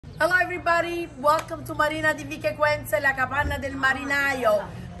Hello everybody, welcome to Marina di Vico Equense, la Capanna del Marinario.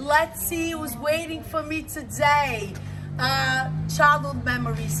 Let's see who's waiting for me today. Childhood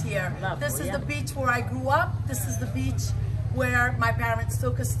memories here. This is the beach where I grew up. This is the beach where my parents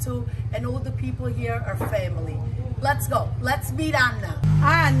took us to, and all the people here are family. Let's go, let's meet Anna.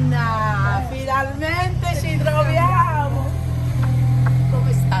 Anna, finalmente ci troviamo.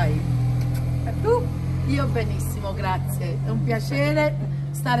 Come stai? E tu? Io benissimo, grazie. È un piacere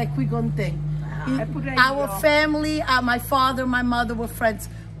stare qui con te. Our family, my father, my mother were friends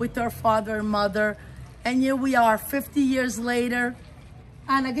with her father and mother. And here we are, 50 years later.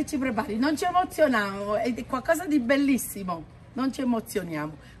 Anna, che ci prepari? Non ci emozioniamo, è qualcosa di bellissimo. Non ci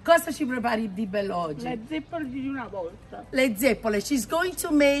emozioniamo. Cosa ci prepari di bello oggi? Le zeppole di una volta. Le zeppole. She's going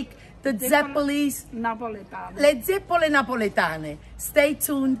to make the zeppoles napoletane. Le zeppole napoletane. Stay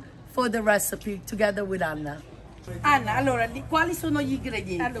tuned for the recipe together with Anna. Anna, allora, quali sono gli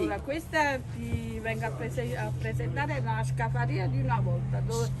ingredienti? Allora, questa ti vengo a presentare una scafaria di una volta.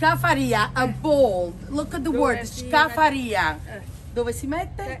 Scafaria, a bowl. Look at the word, scafaria. Dove si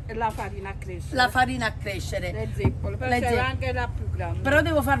mette? La farina a crescere. La farina a crescere. Le zeppole, però c'è anche la più grande. Però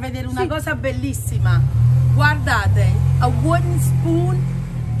devo far vedere una cosa bellissima. Guardate, a wooden spoon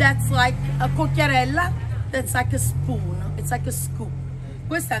that's like a cucchiarella, that's like a spoon, it's like a scoop.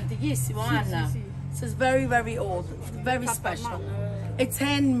 Questo è antichissimo, Anna. Sì. This is very, very old, very special. It's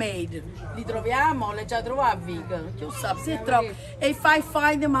handmade. Li troviamo? Le già trovo a Vico. Chi sa? Se if I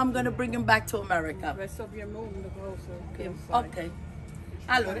find them, I'm going to bring them back to America. Verso Piemonte, cose. Ok.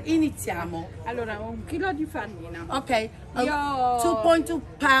 Allora, iniziamo. Allora, 1 chilo di farina. Ok. 2.2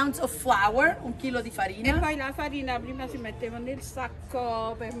 pounds of flour, 1 chilo di farina. E poi la farina prima si metteva nel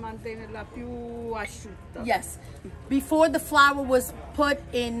sacco per mantenerla più asciutta. Yes. Before the flour was put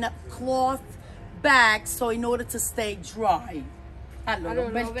in cloth bags, so in order to stay dry. Allora,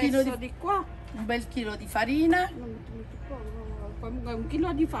 un bel chilo di farina. 1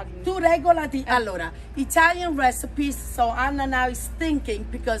 chilo di farina. Tu regolati. Allora, Italian recipes, so Anna now is thinking,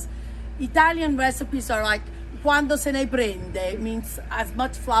 because Italian recipes are like quando se ne prende, means as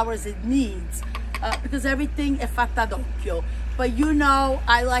much flour as it needs, because everything è fatta d'occhio. But you know,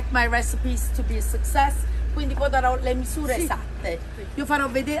 I like my recipes to be a success, quindi poi darò le misure esatte. Io farò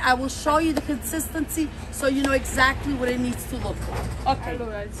vedere, I will show you the consistency so you know exactly what it needs to look like. Ok.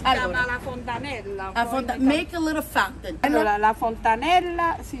 Allora, si chiama la fontanella. Make a little fountain. Allora, la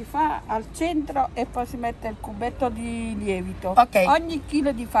fontanella si fa al centro e poi si mette il cubetto di lievito. Ok. Ogni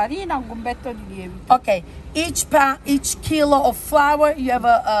chilo di farina un cubetto di lievito. Ok. Each kilo of flour, you have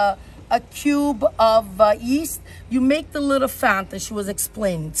a cube of yeast. You make the little fountain she was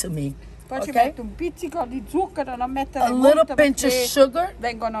explaining to me. Poi ci metto un pizzico di zucchero, non mettere a little pinch of sugar.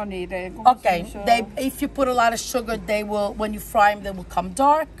 Vengono nere. Okay, if you put a lot of sugar, they will, when you fry them, they will come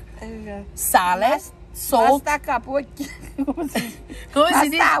dark. Sale, salt. Basta capocchia. Come si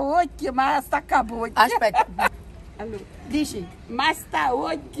dice? Basta occhio, basta capocchia. Aspetta. Allora, Dici. Basta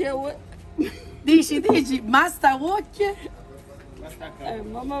occhio. Dici, basta occhio.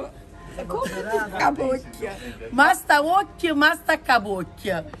 Mamma, come capocchia? Basta occhio, basta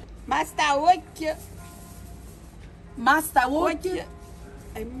capocchia. Basta occhio. Basta occhio.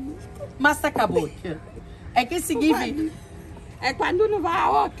 Basta capocchio. E che significa? È quando uno va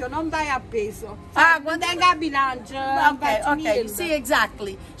a occhio, non vai a peso. Quando tenga a bilancio. Okay. See,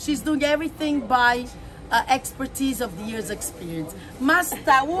 exactly. She's doing everything by expertise of the years experience.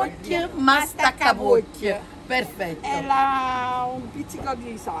 Basta occhio, basta capocchio. Perfetto. E un pizzico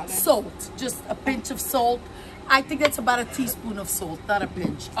di sale. Salt, just a pinch of salt. I think that's about a teaspoon of salt, not a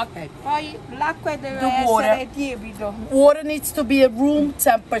pinch. Okay. Poi l'acqua deve essere tiepido. Water needs to be at room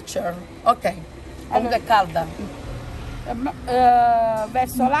temperature. Ok. Allora, calda.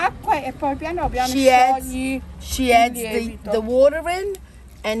 Verso l'acqua e poi piano piano she adds the water in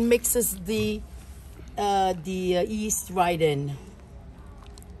and mixes the yeast right in.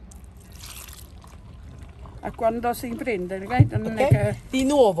 A quando si prende, non è che... Di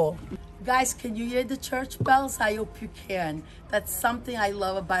nuovo. Guys, can you hear the church bells? I hope you can. That's something I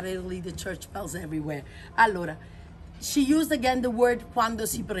love about Italy, the church bells everywhere. Allora, she used again the word quando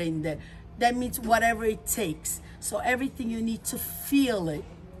si prende. That means whatever it takes. So everything you need to feel it.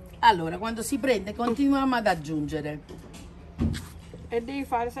 Allora, quando si prende, continuiamo ad aggiungere. E devi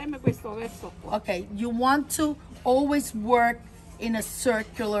fare sempre questo verso qua. Ok, you want to always work in a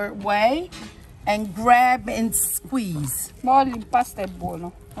circular way and grab and squeeze. Ma l'impasto è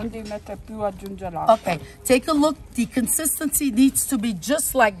buono. Non devi mettere più, aggiungere l'acqua. Okay, take a look. The consistency needs to be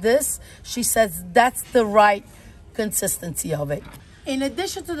just like this. She says that's the right consistency of it. In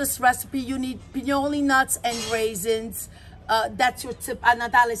addition to this recipe, you need pignoli nuts and raisins, that's your tip. A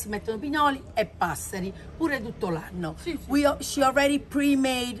Natale si mettono pignoli e passeri, pure tutto l'anno. Sì, sì. She already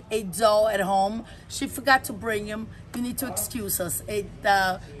pre-made a dough at home. She forgot to bring him. You need to excuse us.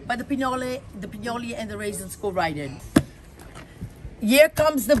 But the pignoli and the raisins go right in. Here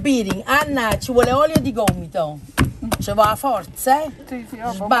comes the beating. Anna, ci vuole olio di gomito. Ci va a forza, eh? Sì, sì,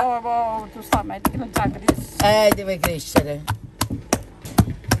 giustamente, non sa deve crescere.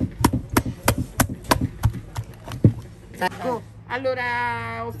 Ecco,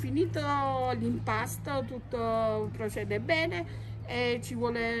 allora ho finito l'impasto, tutto procede bene e ci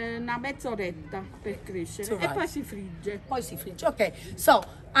vuole una mezz'oretta per crescere e poi si frigge. Okay, so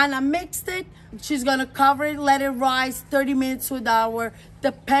Anna mixed it. She's gonna cover it, let it rise 30 minutes to an hour,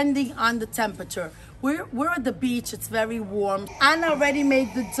 depending on the temperature. We're at the beach, it's very warm. Anna already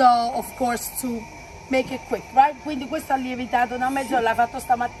made the dough, of course, to make it quick, right? Quindi questo ha lievitato una mezz'ora, l'ha fatto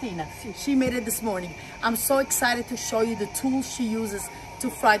stamattina. She made it this morning. I'm so excited to show you the tools she uses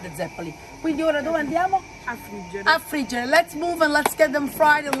to fry the zeppole. Quindi ora dove andiamo? A friggere. A friggere. Let's move and let's get them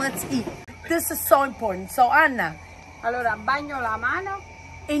fried and let's eat. This is so important. So Anna. Allora bagno la mano.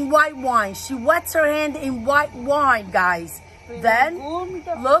 In white wine. She wets her hand in white wine, guys. Then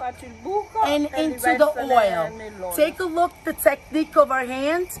look and into the oil. Take a look the technique of her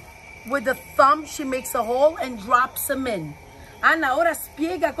hand. With the thumb she makes a hole and drops them in. Anna, ora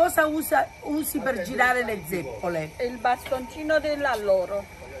spiega cosa usi per girare le zeppole. Il bastoncino dell'alloro.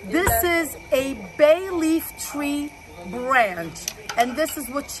 This is a bay leaf tree branch, and this is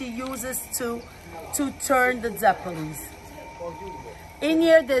what she uses to turn the zeppoles. In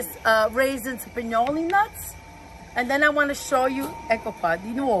here there's raisins, pignoli nuts, and then I want to show you, ecco qua,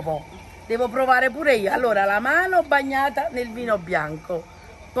 di nuovo, devo provare pure io. Allora, la mano bagnata nel vino bianco,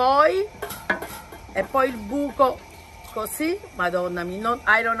 poi il buco così, madonna mia,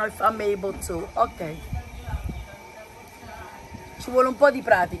 I don't know if I'm able to, ok. Ci vuole un po' di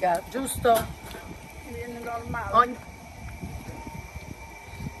pratica, giusto? Viene normale.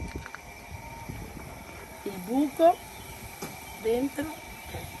 Il buco dentro.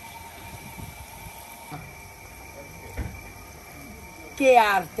 Che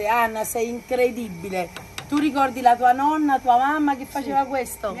arte, Anna, sei incredibile. Tu ricordi la tua nonna, tua mamma che faceva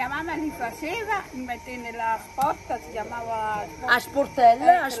questo? Mia mamma li faceva, li metteva nella sporta, si chiamava a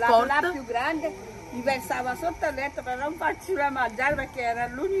sportella, la più grande. Mi versava sotto il letto per non farcela mangiare perché era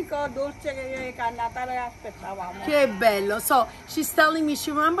l'unico dolce che a Natale aspettavamo. Che bello! So, she's telling me she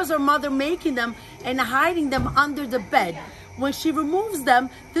remembers her mother making them and hiding them under the bed. When she removes them,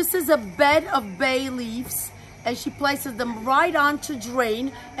 this is a bed of bay leaves and she places them right on to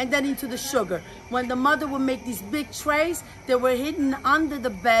drain and then into the sugar. When the mother would make these big trays, they were hidden under the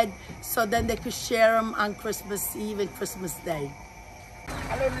bed so then they could share them on Christmas Eve and Christmas Day.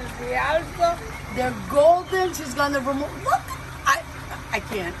 Allora li alzo. They're golden. She's gonna remove. Look, I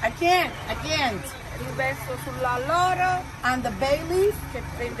can't. Li verso sull'alloro. On the bay leaf, che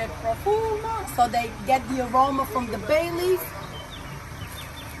prende il profumo. so they get the aroma from the bay leaf.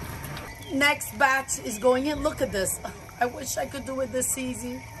 Next batch is going in. Look at this. I wish I could do it this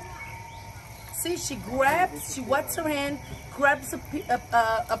easy. See, she wets her hand, grabs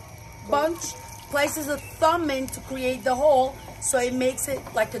a bunch, places a thumb in to create the hole, so it makes it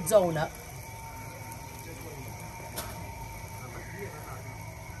like a donut.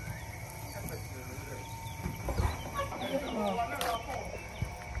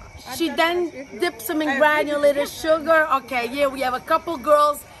 She then dips them in granulated sugar. Okay, here we have a couple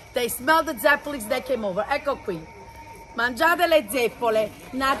girls. They smell the zeppoles, they came over. Ecco qui. Mangiate le zeppole.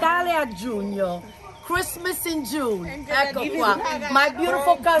 Natale a giugno. Christmas in June. Ecco qua. My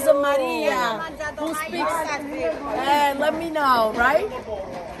beautiful cousin Maria. Who speaks? Let me know, right?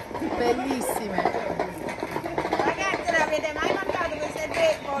 Bellissime. Ragazzi, l'avete mai mangiato queste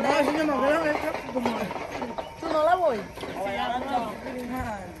zeppole? No. Tu non la vuoi?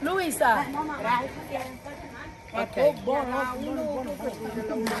 Luisa. Ok.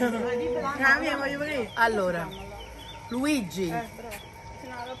 Allora, Luigi.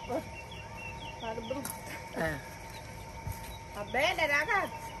 Va bene,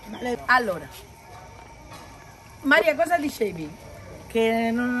 ragazzi? Allora, Maria, cosa dicevi?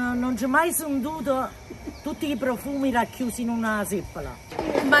 Che non c'è mai sonduto tutti i profumi racchiusi in una zeppola.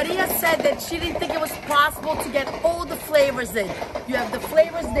 Maria said that she didn't think it was possible to get all the flavors in. You have the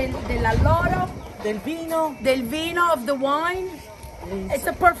flavors dell'alloro, Del vino, of the wine. It's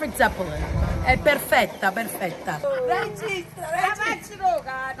a perfect zeppole. È perfetta. Registra,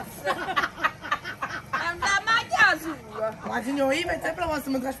 cazzo! Andà a mangiare su!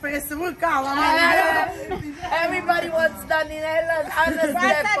 Everybody wants Daniela's and the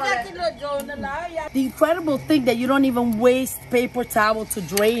Zeppole. The incredible thing that you don't even waste paper towel to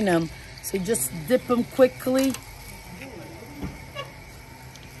drain them. So you just dip them quickly.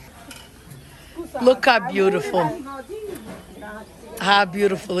 Look how beautiful. How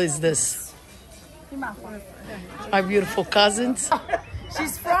beautiful is this? My beautiful cousins.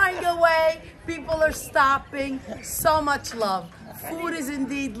 She's frying away. People are stopping. So much love. Food is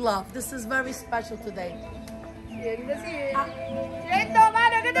indeed love. This is very special today.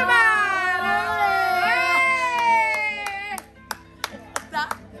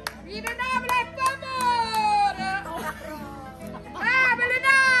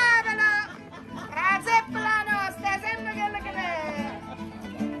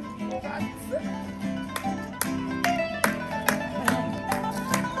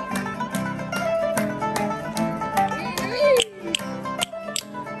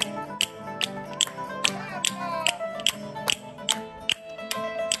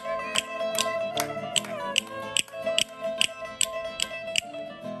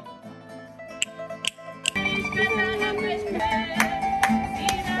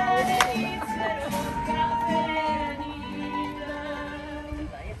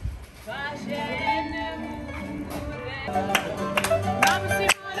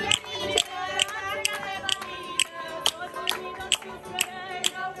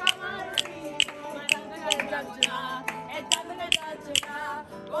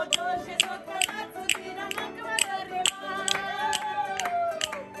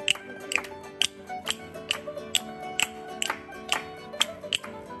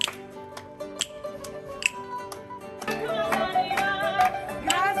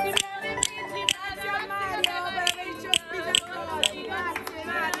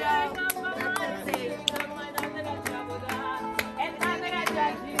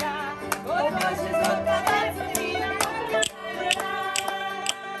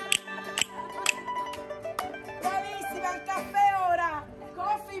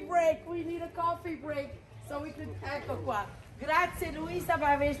 We need a coffee break so we could, ecco qua. Grazie Luisa per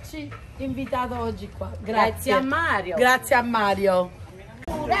averci invitato oggi qua. Grazie a Mario. Grazie a Mario.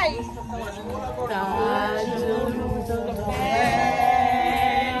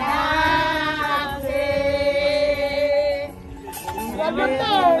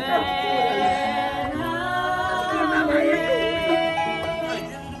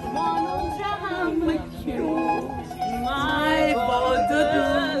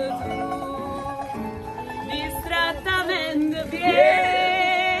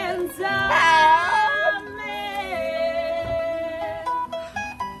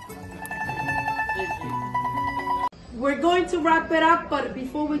 We're going to wrap it up, but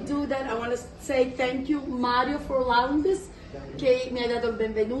before we do that, I want to say thank you, Mario, for allowing this, che mi hai dato il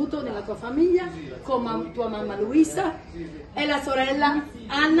benvenuto nella tua famiglia, con tua mamma Luisa, e la sorella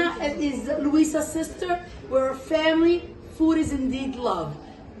Anna is Luisa's sister. We're a family. Food is indeed love.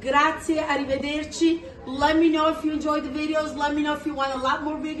 Grazie, arrivederci. Let me know if you enjoyed the videos. Let me know if you want a lot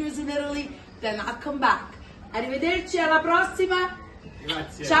more videos in Italy. Then I'll come back. Arrivederci, alla prossima.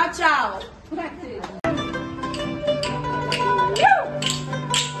 Grazie. Ciao ciao. Grazie.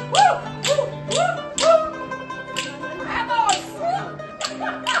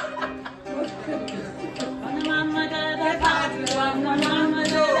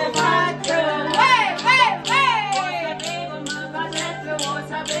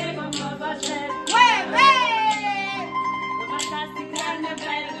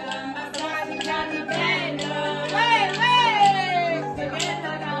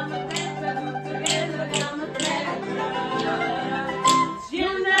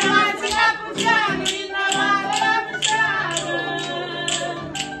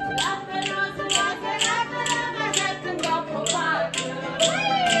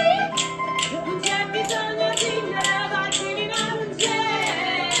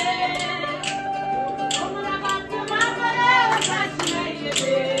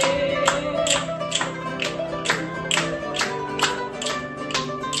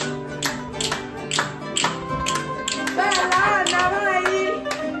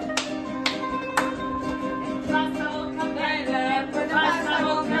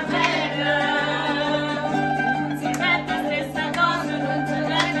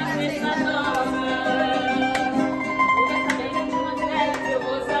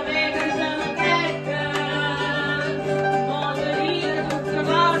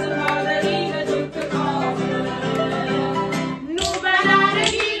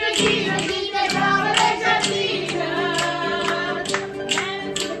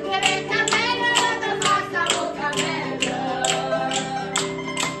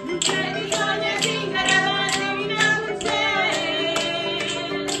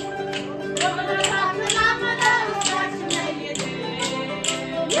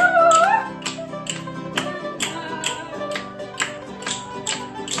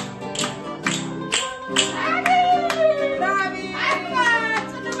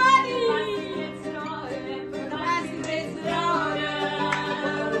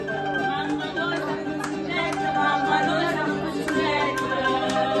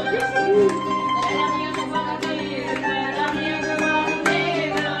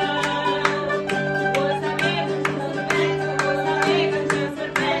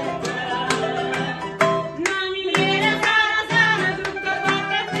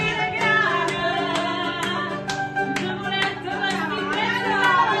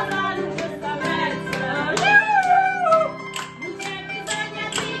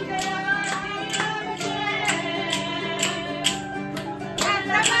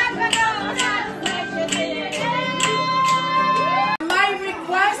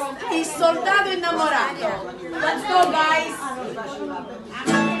 go, guys.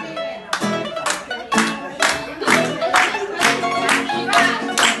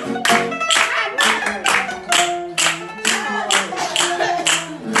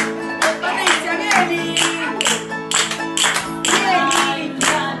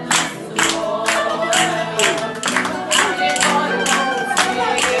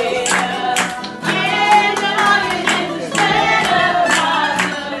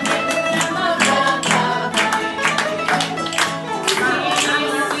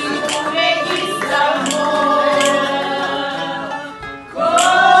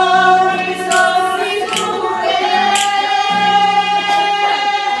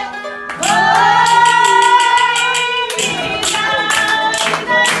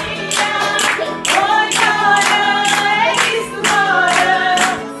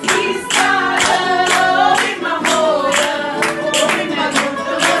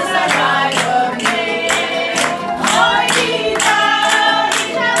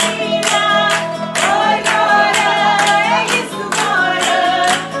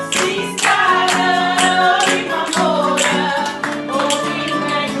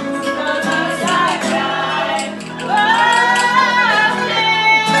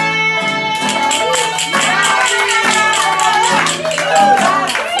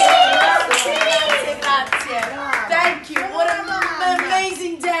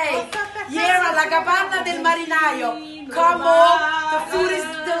 Capanna del Marinario. Come on, the food is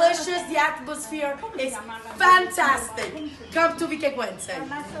delicious, the atmosphere is fantastic. Come to Vico Equense.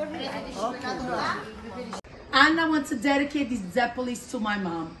 Anna wants to dedicate these Zeppole to my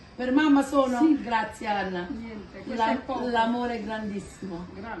mom. Per mamma sono? Sì. Grazie Anna. L'amore è grandissimo.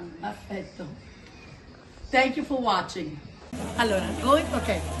 Grande. Affetto. Thank you for watching. Allora, going?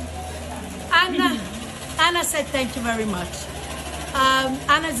 Okay. Anna said thank you very much.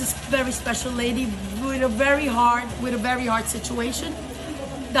 Anna is a very special lady with a very hard situation.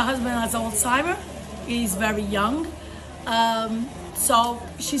 The husband has Alzheimer's. He's very young. So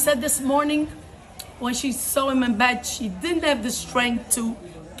she said this morning when she saw him in bed, she didn't have the strength to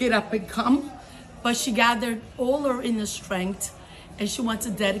get up and come, but she gathered all her inner strength and she wants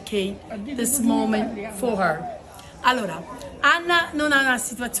to dedicate this moment for her. Allora, Anna non ha una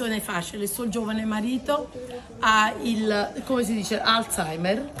situazione facile, il suo giovane marito ha come si dice,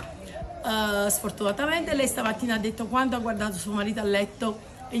 Alzheimer, sfortunatamente. Lei stamattina ha detto, quando ha guardato suo marito a letto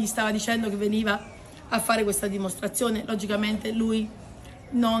e gli stava dicendo che veniva a fare questa dimostrazione, logicamente lui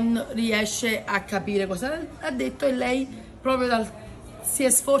non riesce a capire cosa ha detto e lei proprio si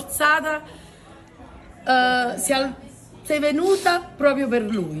è sforzata, sei venuta proprio per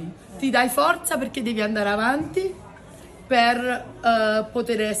lui, ti dai forza perché devi andare avanti per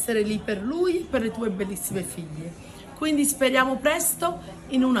poter essere lì per lui e per le tue bellissime figlie. Quindi speriamo presto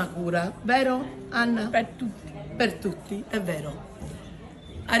in una cura, vero Anna? Per tutti. Per tutti, è vero.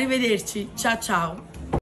 Arrivederci, ciao ciao.